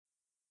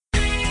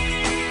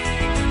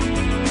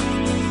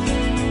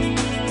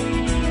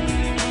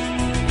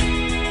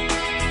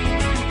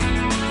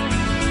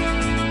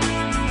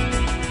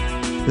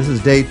This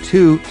is day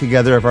 2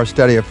 together of our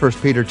study of 1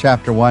 Peter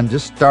chapter 1,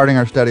 just starting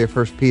our study of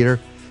 1 Peter.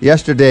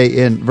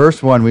 Yesterday in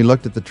verse 1, we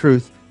looked at the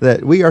truth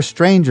that we are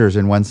strangers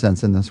in one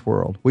sense in this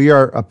world. We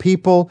are a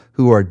people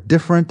who are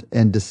different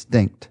and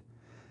distinct.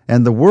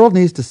 And the world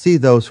needs to see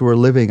those who are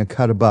living a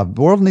cut above.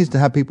 The world needs to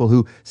have people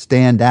who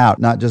stand out,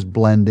 not just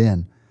blend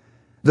in.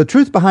 The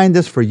truth behind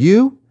this for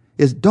you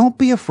is don't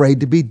be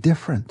afraid to be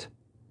different.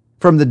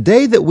 From the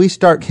day that we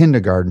start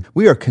kindergarten,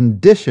 we are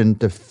conditioned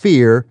to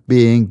fear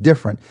being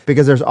different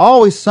because there's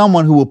always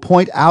someone who will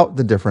point out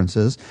the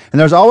differences,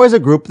 and there's always a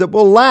group that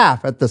will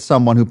laugh at the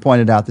someone who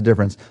pointed out the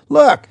difference.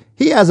 Look,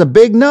 he has a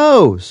big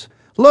nose.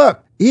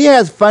 Look, he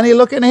has funny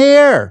looking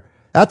hair.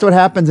 That's what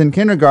happens in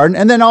kindergarten,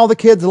 and then all the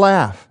kids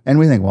laugh. And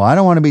we think, well, I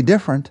don't want to be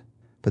different.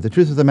 But the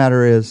truth of the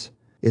matter is,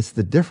 it's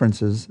the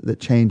differences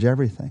that change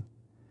everything.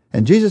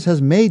 And Jesus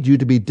has made you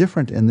to be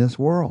different in this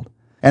world.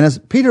 And as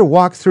Peter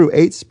walked through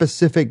 8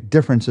 specific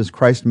differences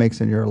Christ makes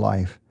in your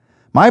life,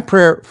 my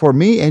prayer for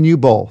me and you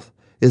both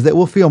is that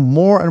we'll feel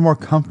more and more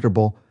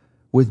comfortable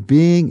with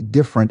being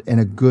different in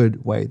a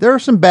good way. There are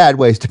some bad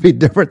ways to be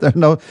different. There's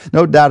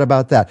no doubt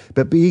about that.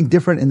 But being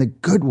different in the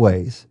good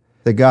ways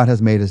that God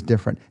has made us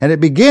different. And it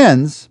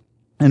begins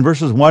in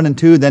verses 1 and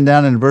 2, then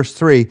down in verse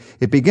 3.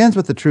 It begins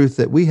with the truth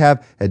that we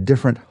have a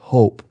different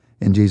hope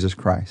in Jesus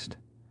Christ.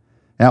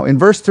 Now, in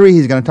verse 3,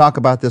 he's going to talk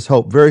about this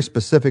hope very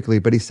specifically,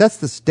 but he sets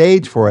the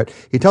stage for it.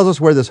 He tells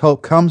us where this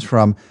hope comes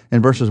from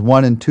in verses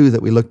 1 and 2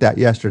 that we looked at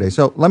yesterday.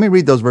 So let me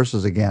read those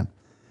verses again.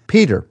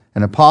 Peter,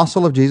 an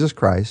apostle of Jesus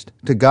Christ,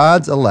 to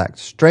God's elect,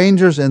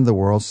 strangers in the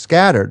world,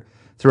 scattered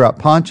throughout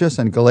Pontus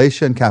and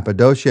Galatia and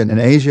Cappadocia and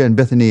Asia and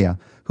Bithynia,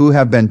 who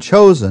have been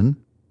chosen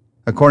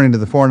according to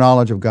the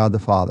foreknowledge of God the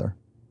Father,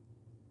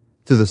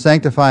 through the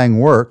sanctifying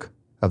work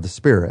of the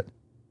Spirit,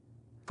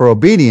 for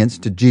obedience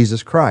to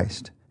Jesus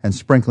Christ, and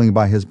sprinkling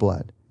by his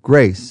blood.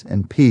 Grace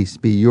and peace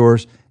be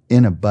yours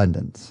in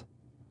abundance.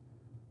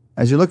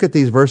 As you look at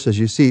these verses,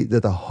 you see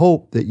that the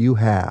hope that you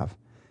have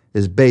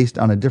is based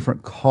on a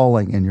different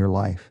calling in your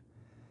life.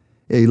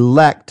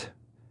 Elect,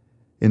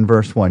 in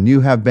verse 1.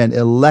 You have been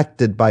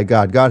elected by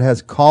God. God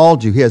has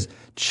called you. He has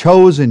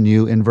chosen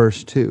you in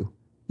verse 2.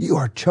 You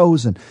are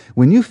chosen.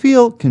 When you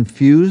feel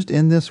confused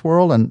in this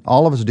world, and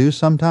all of us do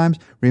sometimes,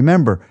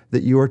 remember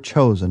that you are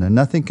chosen, and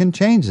nothing can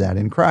change that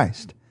in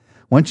Christ.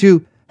 Once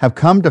you have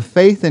come to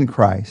faith in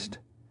Christ,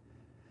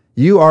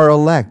 you are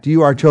elect,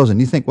 you are chosen.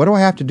 You think, what do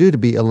I have to do to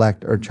be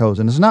elect or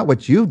chosen? It's not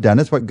what you've done,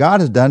 it's what God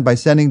has done by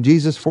sending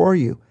Jesus for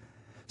you.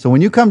 So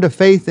when you come to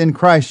faith in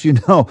Christ, you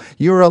know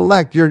you're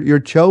elect, you're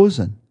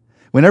chosen.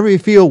 Whenever you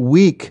feel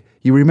weak,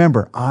 you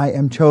remember, I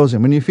am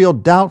chosen. When you feel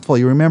doubtful,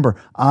 you remember,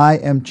 I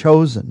am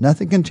chosen.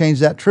 Nothing can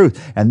change that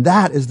truth. And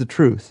that is the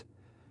truth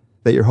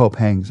that your hope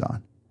hangs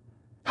on.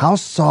 How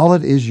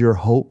solid is your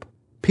hope?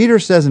 Peter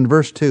says in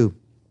verse 2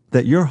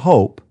 that your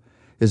hope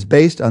is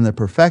based on the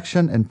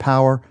perfection and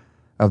power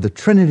of the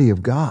Trinity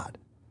of God,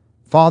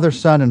 Father,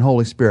 Son, and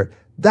Holy Spirit.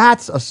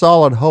 That's a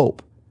solid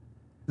hope.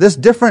 This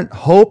different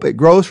hope, it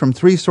grows from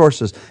 3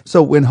 sources.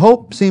 So when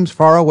hope seems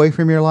far away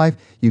from your life,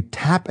 you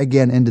tap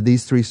again into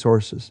these 3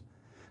 sources.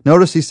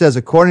 Notice he says,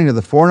 according to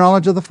the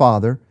foreknowledge of the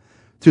Father,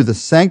 through the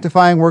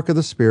sanctifying work of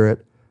the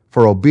Spirit,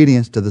 for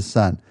obedience to the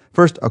Son.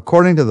 First,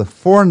 according to the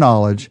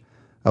foreknowledge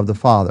of the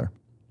Father.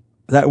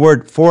 That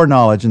word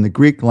foreknowledge in the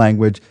Greek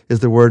language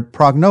is the word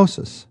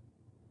prognosis.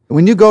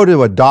 When you go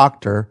to a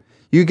doctor,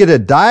 you get a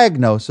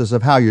diagnosis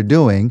of how you're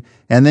doing,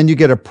 and then you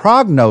get a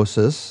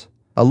prognosis,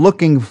 a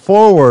looking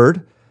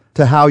forward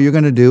to how you're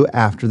going to do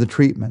after the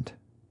treatment.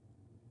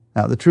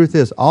 Now, the truth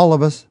is, all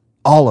of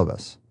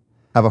us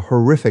have a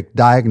horrific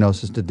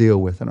diagnosis to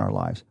deal with in our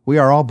lives. We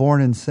are all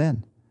born in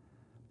sin.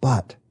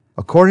 But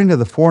according to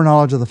the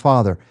foreknowledge of the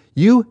Father,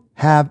 you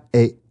have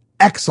an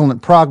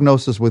excellent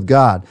prognosis with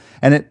God,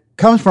 and it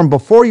comes from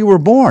before you were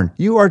born.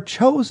 You are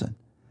chosen.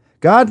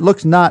 God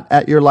looks not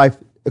at your life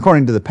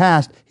according to the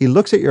past. He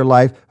looks at your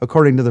life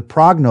according to the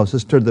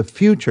prognosis, to the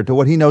future, to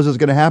what he knows is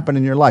going to happen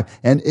in your life.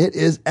 And it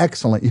is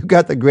excellent. You've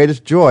got the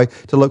greatest joy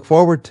to look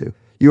forward to.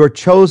 You are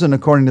chosen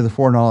according to the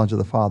foreknowledge of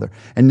the Father.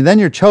 And then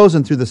you're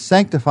chosen through the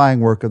sanctifying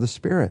work of the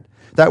Spirit.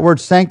 That word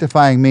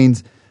sanctifying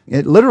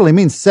it literally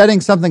means setting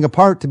something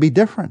apart to be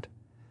different.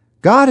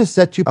 God has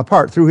set you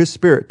apart through his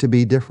Spirit to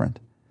be different.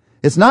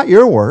 It's not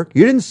your work.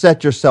 You didn't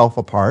set yourself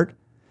apart.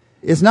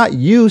 It's not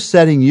you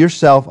setting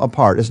yourself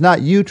apart. It's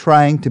not you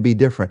trying to be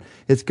different.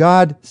 It's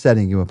God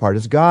setting you apart.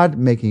 It's God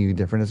making you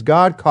different. It's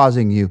God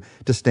causing you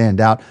to stand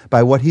out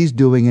by what he's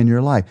doing in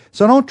your life.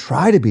 So don't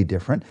try to be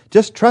different.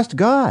 Just trust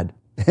God,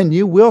 and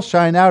you will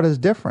shine out as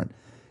different.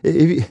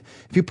 If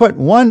you put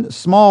one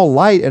small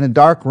light in a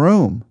dark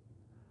room,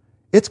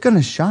 it's going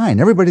to shine.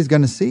 Everybody's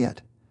going to see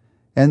it.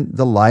 And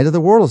the light of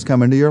the world has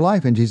come into your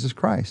life in Jesus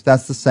Christ.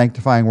 That's the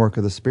sanctifying work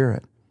of the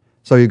Spirit.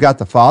 So you've got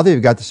the Father,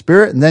 you've got the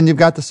Spirit, and then you've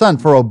got the Son,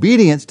 for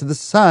obedience to the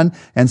Son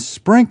and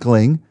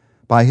sprinkling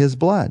by his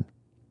blood.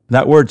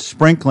 That word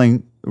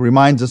sprinkling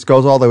reminds us,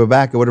 goes all the way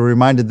back. It would have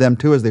reminded them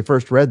too, as they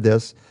first read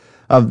this,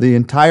 of the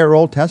entire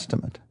Old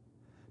Testament.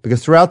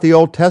 Because throughout the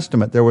Old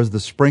Testament, there was the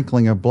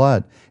sprinkling of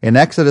blood. In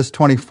Exodus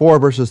 24,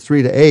 verses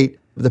 3 to 8,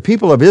 The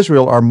people of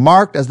Israel are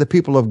marked as the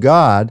people of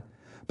God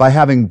by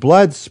having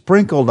blood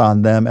sprinkled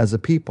on them as a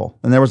people.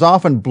 And there was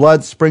often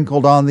blood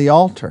sprinkled on the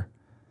altar.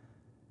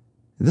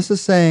 This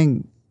is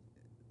saying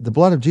the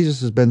blood of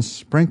Jesus has been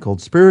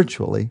sprinkled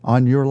spiritually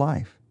on your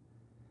life.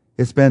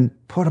 It's been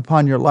put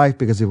upon your life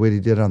because of what he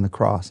did on the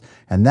cross.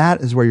 And that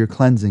is where your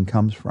cleansing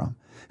comes from.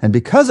 And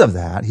because of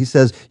that, he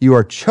says, you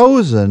are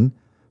chosen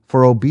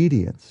for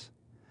obedience.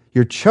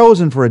 You're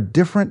chosen for a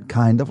different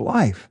kind of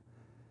life.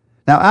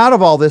 Now, out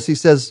of all this, he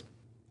says,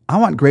 I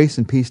want grace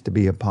and peace to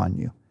be upon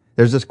you.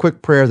 There's this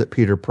quick prayer that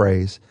Peter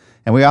prays,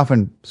 and we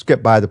often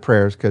skip by the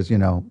prayers because,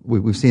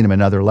 we've seen them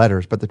in other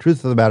letters. But the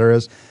truth of the matter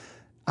is,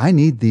 I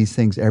need these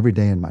things every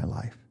day in my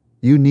life.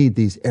 You need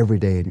these every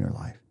day in your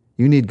life.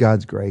 You need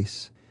God's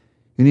grace.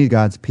 You need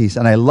God's peace.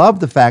 And I love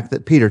the fact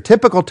that Peter,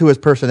 typical to his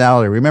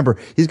personality, remember,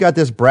 he's got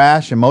this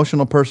brash,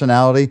 emotional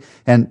personality,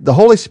 and the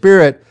Holy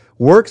Spirit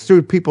works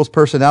through people's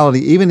personality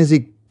even as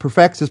he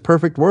perfects his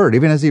perfect word,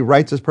 even as he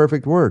writes his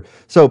perfect word.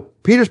 So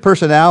Peter's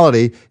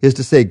personality is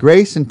to say,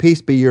 grace and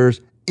peace be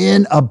yours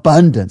in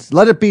abundance.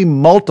 Let it be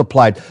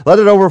multiplied. Let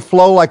it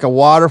overflow like a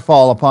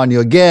waterfall upon you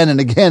again and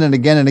again and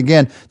again and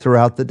again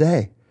throughout the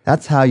day.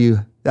 That's how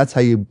you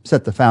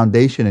set the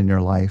foundation in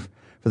your life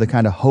for the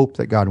kind of hope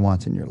that God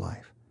wants in your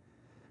life.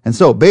 And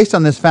so based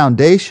on this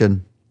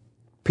foundation,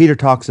 Peter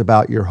talks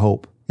about your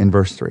hope in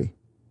verse 3.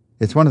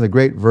 It's one of the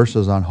great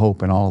verses on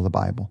hope in all of the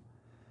Bible.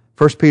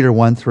 1 Peter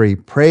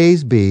 1:3,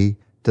 praise be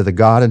to the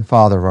God and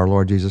Father of our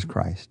Lord Jesus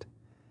Christ.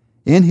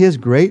 In his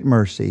great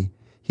mercy,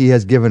 he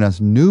has given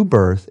us new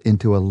birth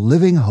into a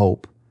living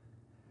hope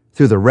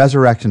through the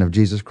resurrection of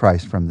Jesus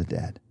Christ from the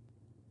dead.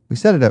 We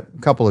said it a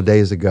couple of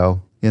days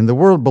ago. In the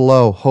world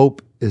below,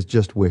 hope is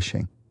just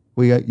wishing.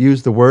 We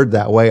use the word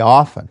that way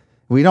often.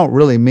 We don't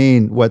really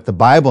mean what the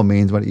Bible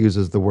means when it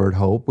uses the word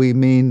hope. We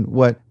mean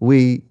what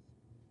we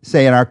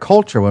say in our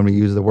culture when we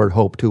use the word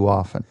hope too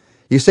often.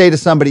 You say to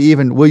somebody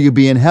even, will you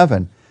be in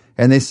heaven?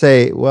 And they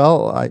say,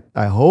 well,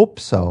 I hope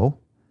so.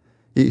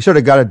 You sort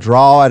of got to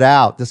draw it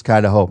out, this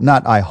kind of hope.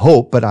 Not I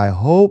hope, but I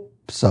hope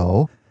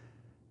so.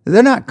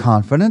 They're not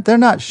confident. They're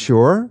not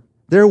sure.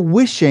 They're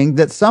wishing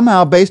that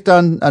somehow, based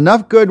on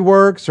enough good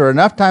works or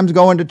enough times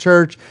going to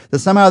church, that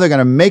somehow they're going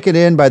to make it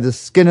in by the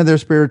skin of their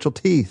spiritual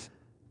teeth.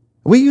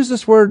 We use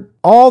this word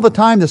all the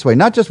time this way,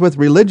 not just with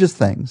religious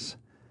things.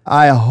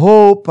 I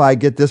hope I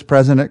get this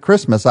present at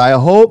Christmas. I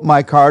hope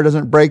my car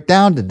doesn't break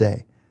down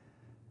today.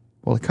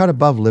 Well, the cut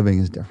above living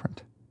is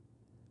different.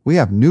 We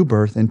have new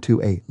birth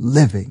into a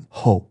living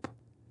hope.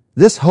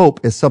 This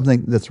hope is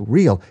something that's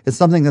real. It's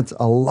something that's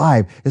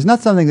alive. It's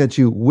not something that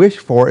you wish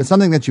for. It's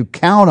something that you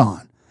count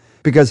on.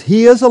 Because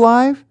he is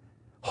alive,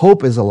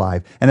 hope is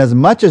alive. And as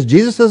much as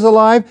Jesus is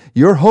alive,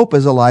 your hope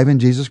is alive in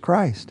Jesus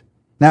Christ.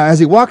 Now, as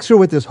he walks through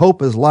what this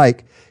hope is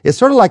like, it's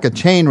sort of like a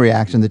chain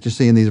reaction that you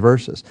see in these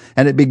verses.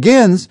 And it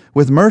begins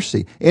with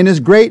mercy. In his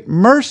great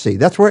mercy,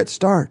 that's where it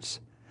starts.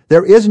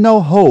 There is no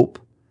hope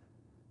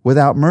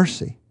without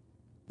mercy.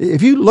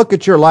 If you look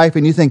at your life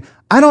and you think,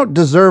 I don't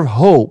deserve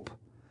hope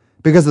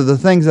because of the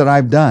things that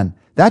I've done,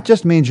 that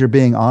just means you're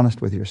being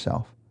honest with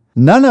yourself.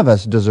 None of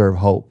us deserve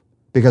hope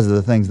because of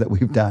the things that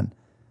we've done.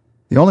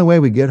 The only way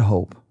we get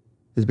hope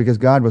is because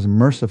God was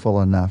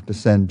merciful enough to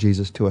send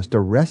Jesus to us, to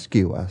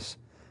rescue us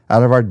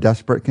out of our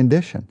desperate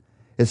condition.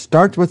 It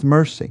starts with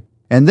mercy.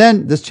 And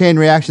then this chain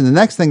reaction, the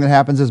next thing that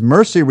happens is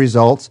mercy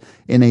results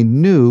in a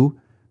new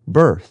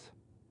birth.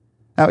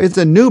 Now, it's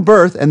a new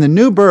birth, and the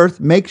new birth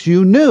makes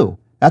you new.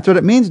 That's what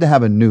it means to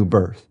have a new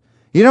birth.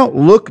 You don't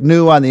look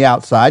new on the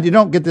outside. You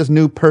don't get this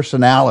new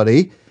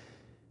personality.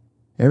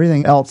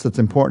 Everything else that's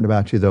important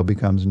about you, though,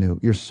 becomes new.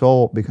 Your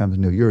soul becomes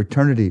new. Your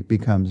eternity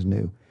becomes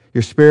new.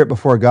 Your spirit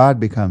before God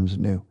becomes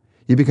new.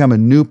 You become a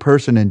new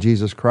person in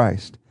Jesus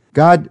Christ.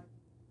 God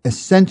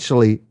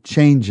essentially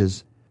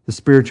changes the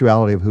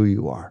spirituality of who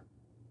you are.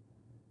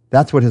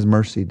 That's what his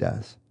mercy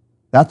does.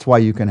 That's why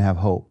you can have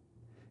hope.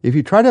 If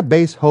you try to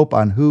base hope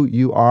on who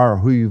you are or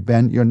who you've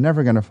been, you're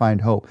never going to find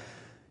hope.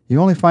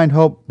 You only find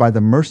hope by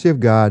the mercy of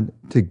God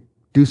to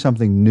do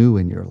something new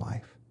in your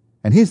life.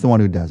 And he's the one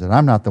who does it.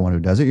 I'm not the one who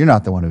does it. You're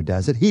not the one who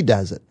does it. He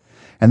does it.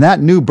 And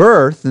that new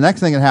birth, the next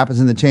thing that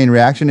happens in the chain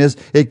reaction is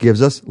it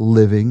gives us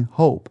living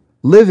hope.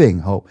 Living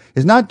hope.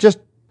 It's not just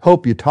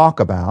hope you talk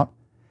about.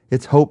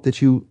 It's hope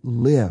that you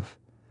live.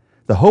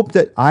 The hope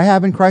that I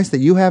have in Christ, that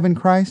you have in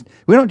Christ,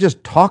 we don't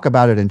just talk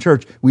about it in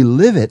church. We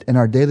live it in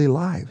our daily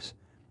lives.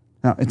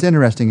 Now, it's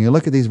interesting. You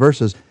look at these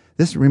verses.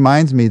 This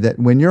reminds me that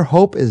when your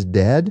hope is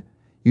dead,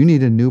 you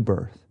need a new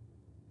birth.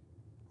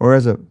 Or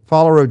as a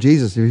follower of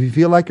Jesus, if you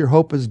feel like your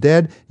hope is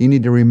dead, you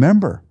need to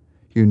remember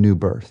your new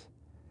birth.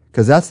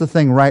 Because that's the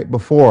thing right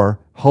before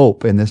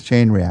hope in this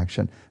chain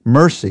reaction.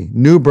 Mercy,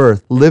 new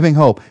birth, living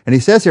hope. And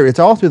he says here, it's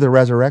all through the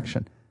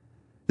resurrection.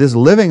 This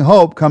living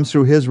hope comes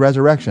through his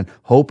resurrection.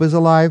 Hope is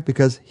alive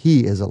because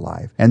he is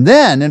alive. And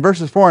then in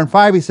verses 4 and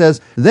 5, he says,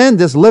 then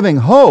this living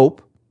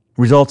hope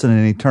results in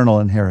an eternal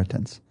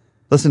inheritance.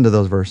 Listen to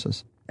those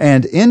verses.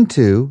 And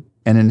into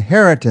an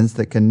inheritance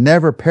that can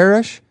never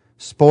perish,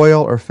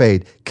 spoil, or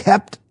fade,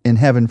 kept in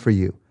heaven for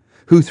you,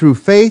 who through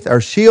faith are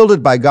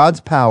shielded by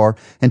God's power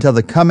until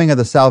the coming of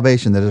the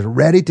salvation that is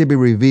ready to be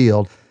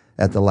revealed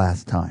at the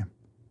last time.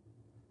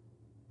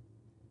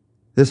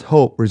 This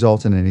hope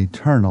results in an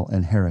eternal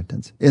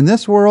inheritance. In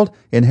this world,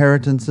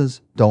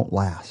 inheritances don't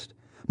last.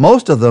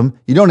 Most of them,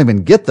 you don't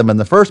even get them in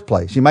the first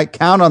place. You might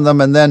count on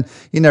them and then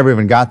you never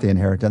even got the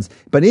inheritance.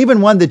 But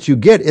even one that you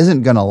get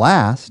isn't going to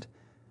last.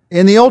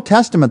 In the Old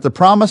Testament, the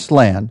promised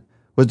land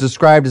was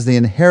described as the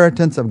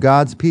inheritance of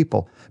God's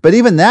people. But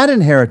even that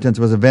inheritance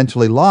was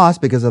eventually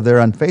lost because of their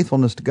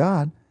unfaithfulness to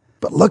God.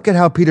 But look at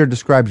how Peter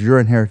describes your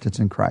inheritance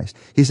in Christ.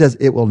 He says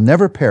it will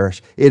never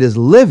perish. It is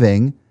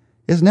living,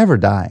 is never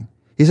dying.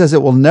 He says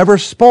it will never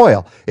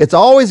spoil. It's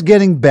always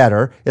getting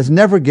better. It's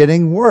never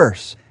getting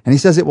worse. And he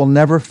says it will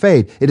never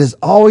fade. It is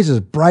always as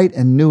bright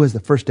and new as the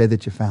first day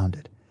that you found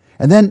it.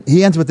 And then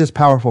he ends with this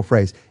powerful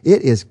phrase,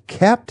 it is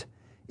kept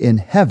in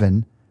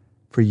heaven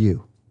for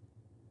you.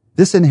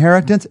 This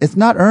inheritance, it's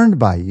not earned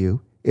by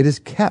you. It is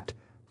kept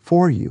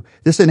for you.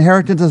 This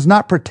inheritance is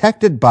not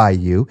protected by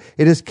you.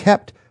 It is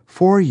kept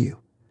for you.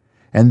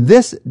 And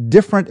this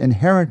different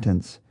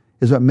inheritance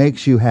is what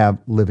makes you have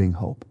living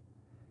hope.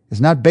 It's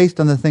not based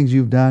on the things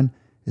you've done.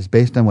 It's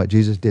based on what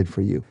Jesus did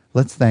for you.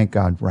 Let's thank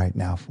God right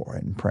now for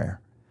it in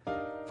prayer.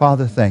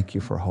 Father, thank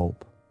you for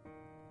hope.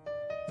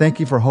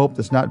 Thank you for hope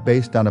that's not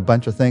based on a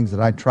bunch of things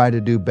that I try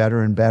to do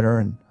better and better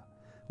and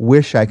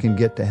wish I can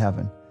get to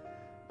heaven.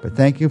 But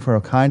thank you for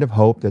a kind of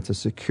hope that's a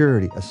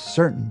security, a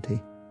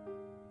certainty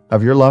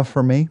of your love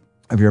for me,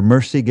 of your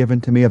mercy given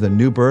to me, of the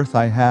new birth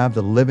I have,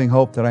 the living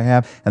hope that I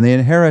have, and the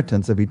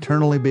inheritance of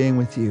eternally being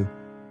with you.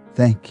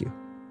 Thank you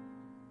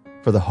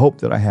for the hope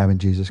that I have in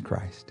Jesus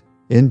Christ.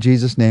 In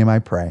Jesus' name I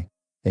pray.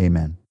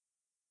 Amen.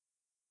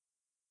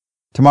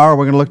 Tomorrow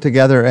we're going to look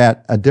together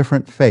at a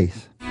different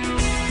faith.